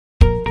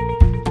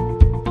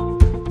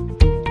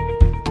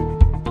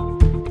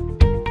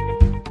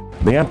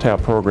The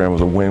AMTAP program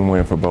is a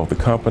win-win for both the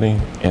company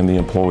and the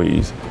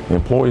employees. The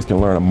employees can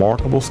learn a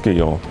marketable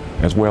skill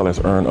as well as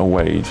earn a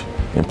wage.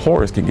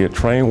 Employers can get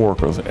trained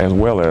workers as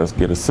well as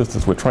get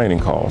assistance with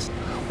training costs.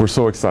 We're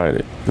so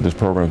excited that this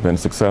program has been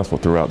successful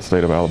throughout the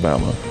state of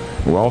Alabama.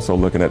 We're also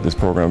looking at this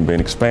program being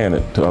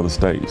expanded to other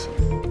states.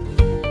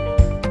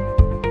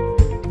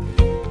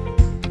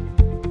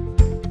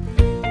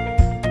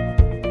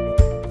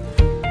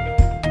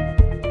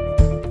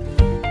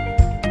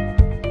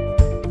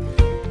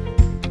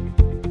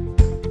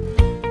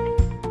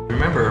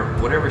 Remember,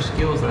 whatever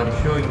skills that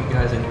I'm showing you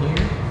guys in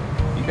here,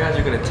 you guys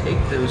are going to take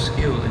those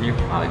skills and you're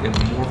probably going to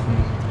morph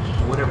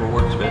them whatever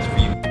works best for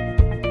you.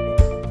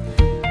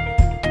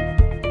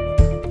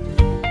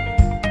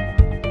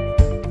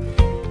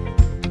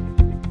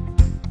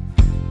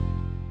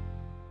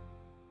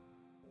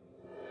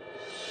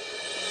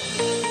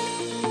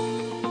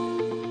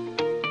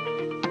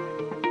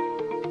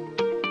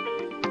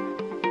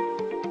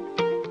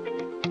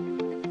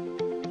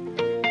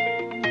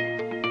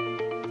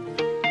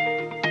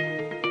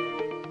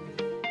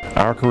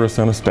 Our Career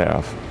Center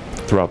staff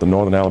throughout the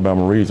Northern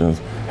Alabama regions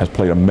has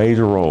played a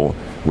major role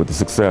with the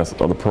success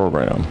of the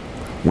program.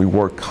 We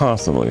work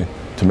constantly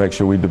to make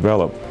sure we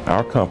develop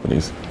our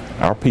companies,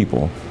 our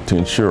people, to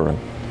ensure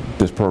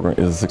this program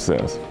is a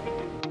success.